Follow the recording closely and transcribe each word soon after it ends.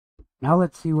Now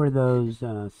let's see where those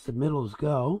submittals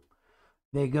go.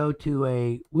 They go to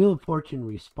a Wheel of Fortune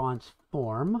response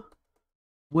form,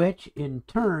 which in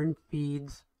turn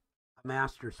feeds a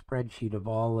master spreadsheet of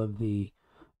all of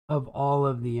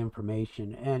the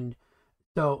information. And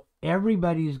so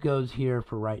everybody's goes here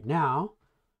for right now.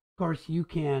 Of course, you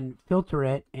can filter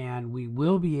it, and we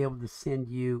will be able to send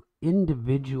you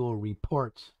individual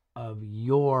reports of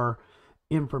your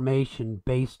information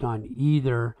based on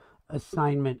either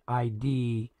assignment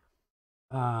ID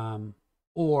um,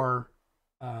 or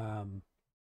um,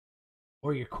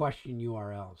 or your question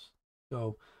URLs.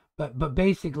 So, but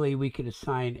basically, we could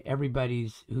assign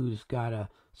everybody's who's got a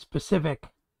specific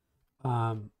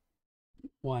um,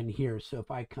 one here. So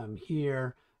if I come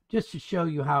here, just to show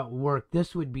you how it worked,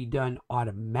 this would be done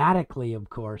automatically, of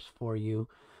course, for you,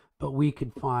 but we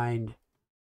could find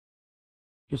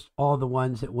just all the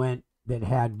ones that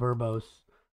had verbose,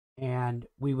 and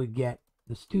we would get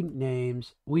the student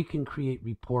names. We can create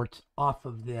reports off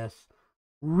of this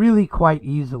really quite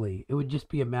easily. It would just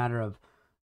be a matter of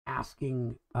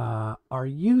asking our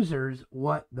users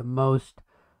what the most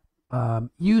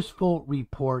useful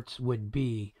reports would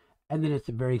be. And then it's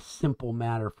a very simple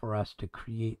matter for us to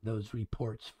create those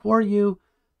reports for you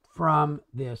from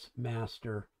this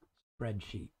master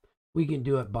spreadsheet. We can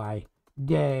do it by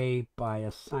day, by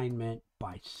assignment,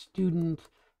 by student,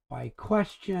 by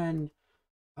question,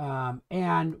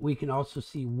 and we can also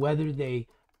see whether they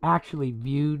actually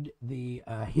viewed the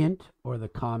hint or the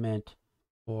comment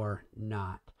or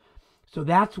not. So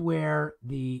that's where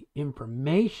the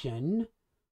information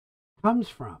comes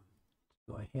from.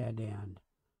 Go ahead and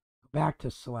go back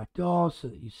to select all so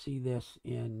that you see this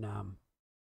in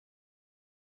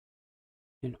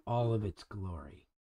all of its glory.